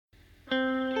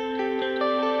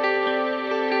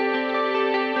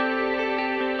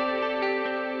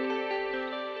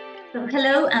So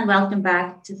hello and welcome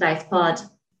back to Southpod.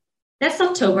 This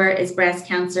October is Breast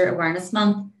Cancer Awareness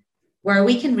Month, where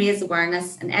we can raise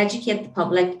awareness and educate the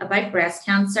public about breast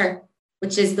cancer,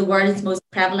 which is the world's most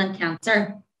prevalent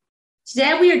cancer.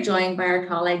 Today we are joined by our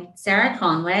colleague Sarah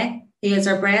Conway, who is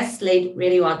our breast lead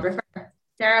radiographer.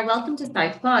 Sarah, welcome to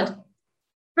Southpod.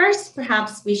 First,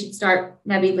 perhaps we should start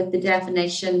maybe with the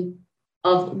definition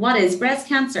of what is breast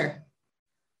cancer.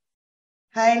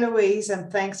 Hi, Louise,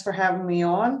 and thanks for having me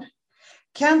on.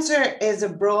 Cancer is a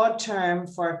broad term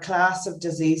for a class of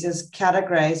diseases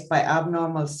categorized by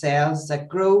abnormal cells that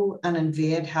grow and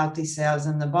invade healthy cells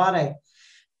in the body.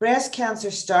 Breast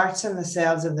cancer starts in the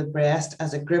cells of the breast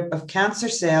as a group of cancer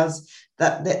cells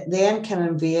that then can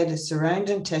invade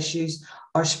surrounding tissues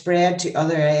or spread to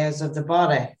other areas of the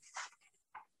body.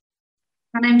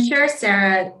 And I'm sure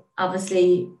Sarah,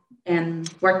 obviously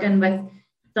working with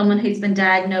someone who's been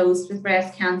diagnosed with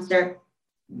breast cancer,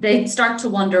 they start to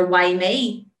wonder, why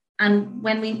me? And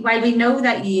while we know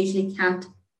that you usually can't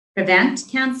prevent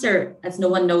cancer, as no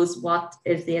one knows what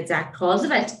is the exact cause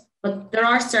of it, but there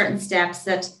are certain steps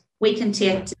that we can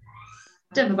take to be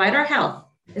active about our health.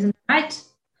 Isn't that right?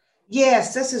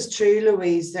 Yes, this is true,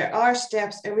 Louise. There are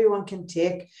steps everyone can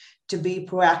take to be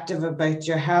proactive about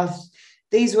your health.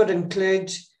 These would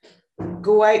include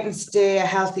go out and stay a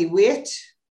healthy weight,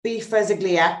 be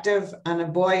physically active and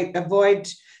avoid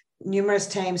numerous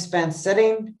times spent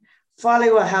sitting,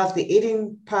 follow a healthy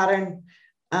eating pattern,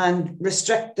 and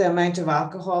restrict the amount of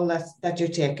alcohol that you're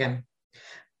taking.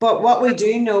 But what we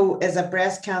do know is that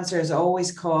breast cancer is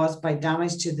always caused by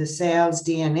damage to the cell's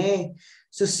DNA.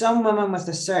 So some women with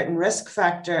a certain risk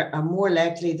factor are more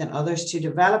likely than others to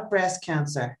develop breast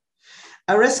cancer.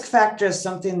 A risk factor is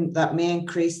something that may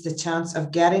increase the chance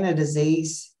of getting a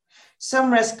disease.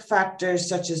 Some risk factors,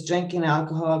 such as drinking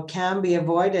alcohol, can be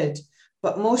avoided,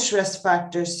 but most risk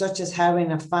factors, such as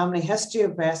having a family history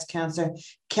of breast cancer,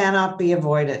 cannot be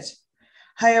avoided.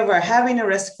 However, having a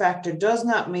risk factor does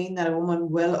not mean that a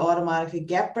woman will automatically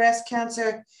get breast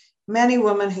cancer. Many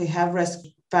women who have risk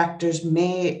factors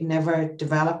may never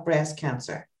develop breast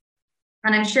cancer.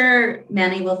 And I'm sure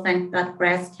many will think that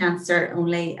breast cancer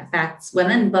only affects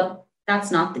women, but that's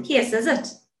not the case, is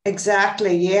it?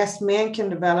 Exactly, yes, men can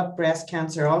develop breast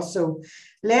cancer also.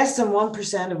 Less than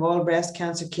 1% of all breast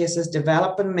cancer cases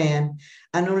develop in men,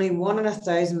 and only 1 in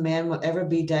 1,000 men will ever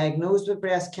be diagnosed with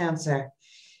breast cancer.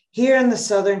 Here in the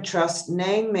Southern Trust,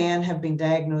 9 men have been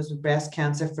diagnosed with breast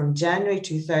cancer from January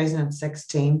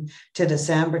 2016 to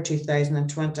December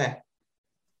 2020.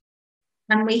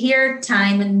 And we hear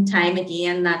time and time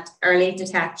again that early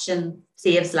detection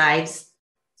saves lives.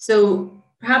 So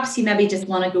perhaps you maybe just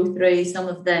want to go through some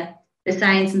of the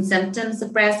signs and symptoms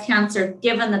of breast cancer,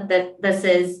 given that this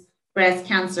is Breast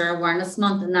Cancer Awareness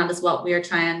Month, and that is what we are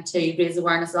trying to raise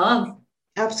awareness of.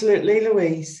 Absolutely,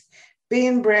 Louise.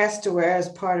 Being breast aware is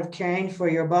part of caring for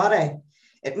your body.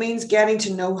 It means getting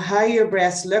to know how your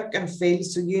breasts look and feel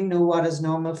so you know what is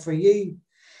normal for you.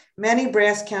 Many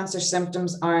breast cancer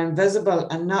symptoms are invisible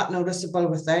and not noticeable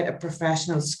without a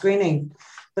professional screening,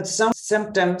 but some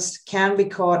symptoms can be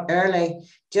caught early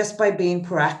just by being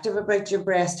proactive about your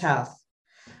breast health.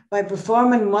 By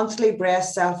performing monthly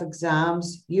breast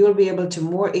self-exams, you will be able to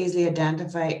more easily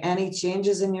identify any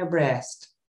changes in your breast.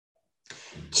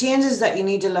 Changes that you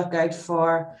need to look out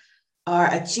for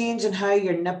are a change in how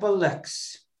your nipple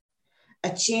looks, a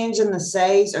change in the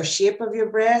size or shape of your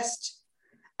breast,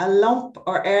 a lump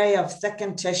or area of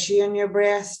thickened tissue in your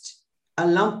breast, a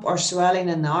lump or swelling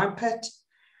in the armpit,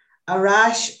 a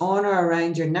rash on or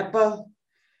around your nipple,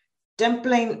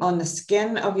 dimpling on the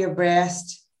skin of your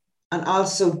breast, and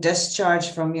also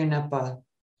discharge from your nipple.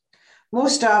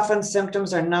 Most often,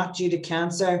 symptoms are not due to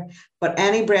cancer, but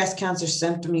any breast cancer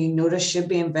symptom you notice should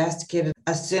be investigated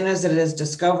as soon as it is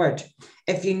discovered.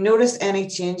 If you notice any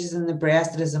changes in the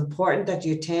breast, it is important that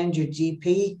you attend your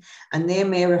GP, and they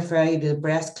may refer you to the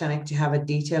breast clinic to have a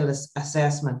detailed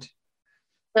assessment.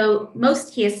 So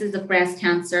most cases of breast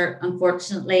cancer,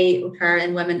 unfortunately, occur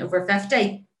in women over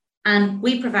 50. And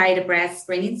we provide a breast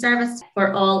screening service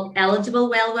for all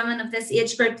eligible well women of this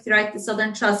age group throughout the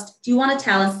Southern Trust. Do you want to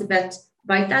tell us a bit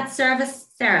about that service,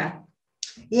 Sarah?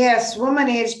 Yes, women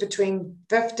aged between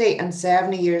 50 and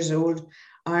 70 years old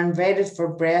are invited for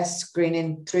breast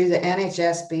screening through the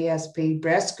NHS BSP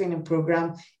breast screening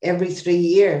programme every 3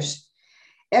 years.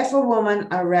 If a woman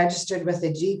are registered with a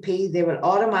GP, they will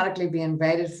automatically be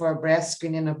invited for a breast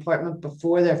screening appointment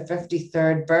before their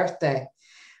 53rd birthday.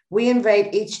 We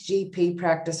invite each GP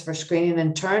practice for screening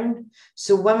in turn,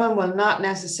 so women will not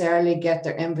necessarily get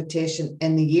their invitation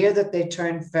in the year that they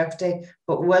turn 50,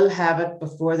 but will have it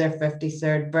before their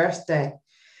 53rd birthday.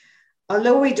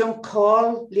 Although we don't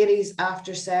call ladies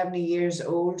after 70 years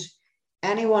old,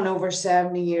 anyone over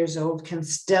 70 years old can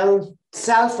still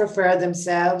self-refer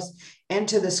themselves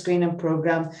into the screening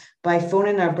program by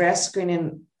phoning our breast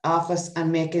screening office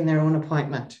and making their own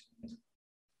appointment.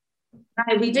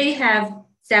 Now, we do have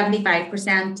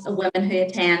 75% of women who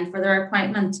attend for their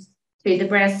appointment to the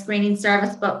breast screening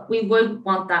service, but we would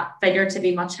want that figure to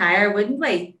be much higher, wouldn't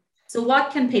we? So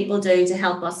what can people do to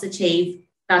help us achieve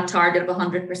that target of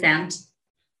 100%?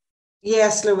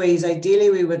 Yes, Louise, ideally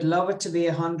we would love it to be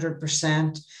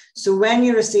 100%. So when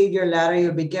you receive your letter,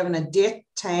 you'll be given a date,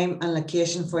 time and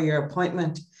location for your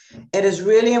appointment. It is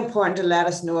really important to let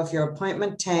us know if your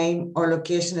appointment time or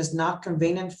location is not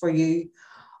convenient for you,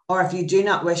 or if you do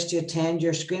not wish to attend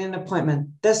your screening appointment.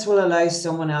 This will allow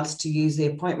someone else to use the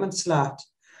appointment slot.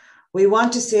 We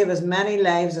want to save as many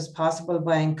lives as possible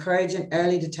by encouraging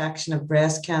early detection of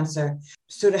breast cancer.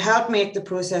 So to help make the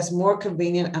process more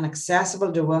convenient and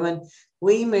accessible to women,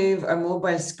 we move our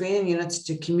mobile screening units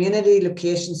to community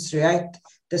locations throughout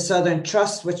the Southern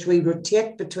Trust, which we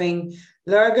rotate between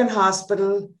Lurgan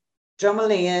Hospital,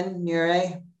 Drumlane,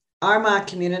 Newry, Armagh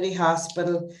Community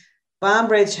Hospital,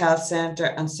 Banbridge Health Centre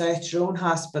and South Tyrone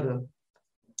Hospital.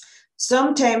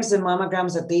 Sometimes the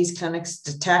mammograms at these clinics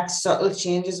detect subtle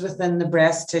changes within the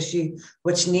breast tissue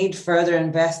which need further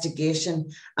investigation,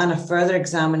 and a further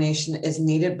examination is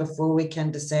needed before we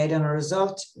can decide on a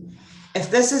result.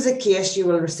 If this is the case, you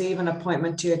will receive an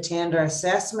appointment to attend our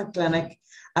assessment clinic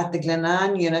at the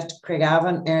Glenanne Unit,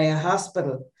 Craigavon Area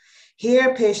Hospital.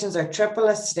 Here, patients are triple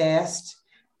assessed.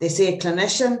 They see a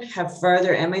clinician, have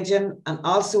further imaging, and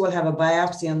also will have a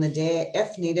biopsy on the day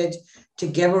if needed to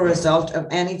give a result of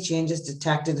any changes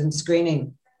detected in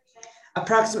screening.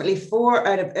 Approximately 4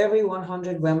 out of every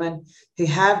 100 women who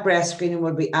have breast screening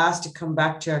will be asked to come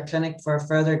back to our clinic for a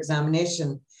further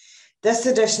examination. This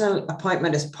additional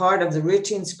appointment is part of the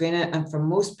routine screening, and for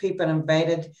most people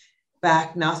invited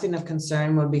back, nothing of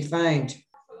concern will be found.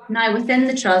 Now, within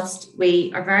the Trust,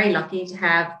 we are very lucky to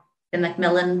have the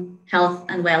Macmillan Health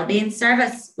and Wellbeing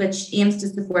Service, which aims to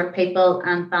support people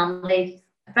and families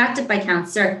affected by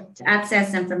cancer to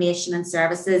access information and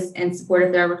services in support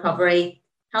of their recovery,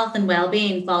 health and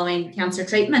wellbeing following cancer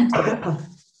treatment.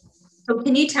 So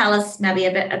can you tell us maybe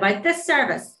a bit about this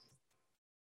service?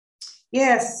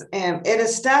 Yes, it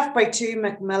is staffed by 2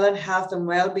 Macmillan Health and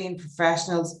Wellbeing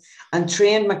professionals and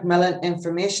trained Macmillan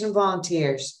information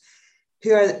volunteers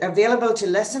who are available to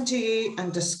listen to you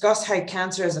and discuss how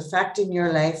cancer is affecting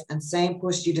your life and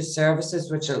signpost you to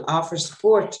services which will offer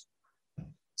support.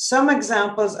 Some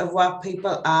examples of what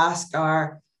people ask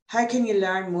are, how can you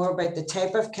learn more about the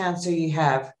type of cancer you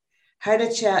have? How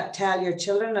to tell your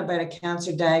children about a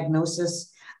cancer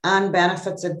diagnosis and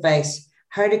benefits advice?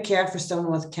 How to care for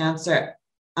someone with cancer,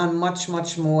 and much,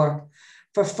 much more.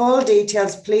 For full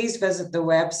details, please visit the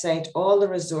website. All the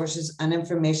resources and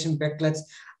information booklets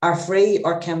are free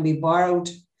or can be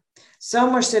borrowed.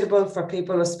 Some are suitable for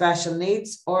people with special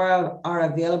needs or are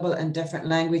available in different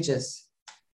languages.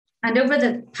 And over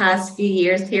the past few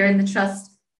years here in the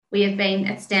Trust, we have been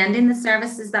extending the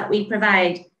services that we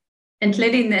provide,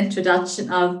 including the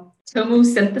introduction of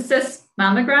tomosynthesis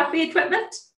mammography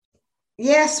equipment.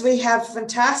 Yes, we have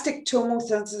fantastic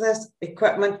tomosynthesis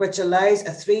equipment which allows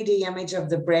a 3D image of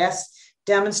the breast,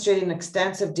 demonstrating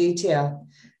extensive detail.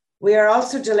 We are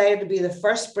also delighted to be the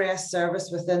first breast service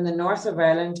within the north of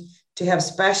Ireland to have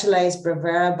specialised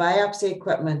Brevera biopsy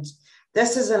equipment.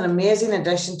 This is an amazing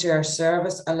addition to our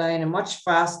service, allowing a much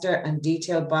faster and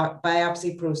detailed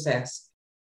biopsy process.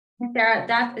 Sarah,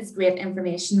 that is great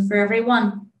information for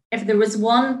everyone. If there was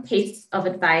one piece of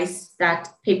advice that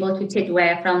people could take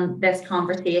away from this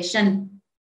conversation,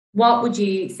 what would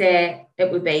you say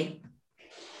it would be?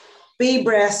 Be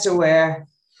breast aware.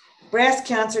 Breast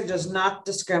cancer does not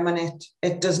discriminate.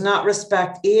 It does not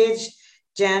respect age,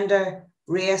 gender,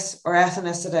 race, or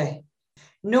ethnicity.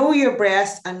 Know your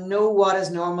breast and know what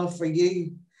is normal for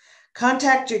you.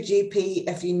 Contact your GP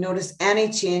if you notice any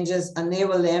changes, and they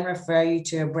will then refer you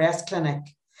to a breast clinic.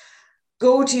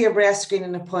 Go to your breast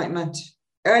screening appointment.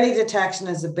 Early detection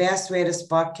is the best way to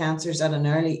spot cancers at an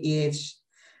early age.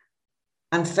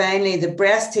 And finally, the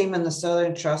breast team and the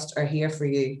Southern Trust are here for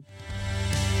you.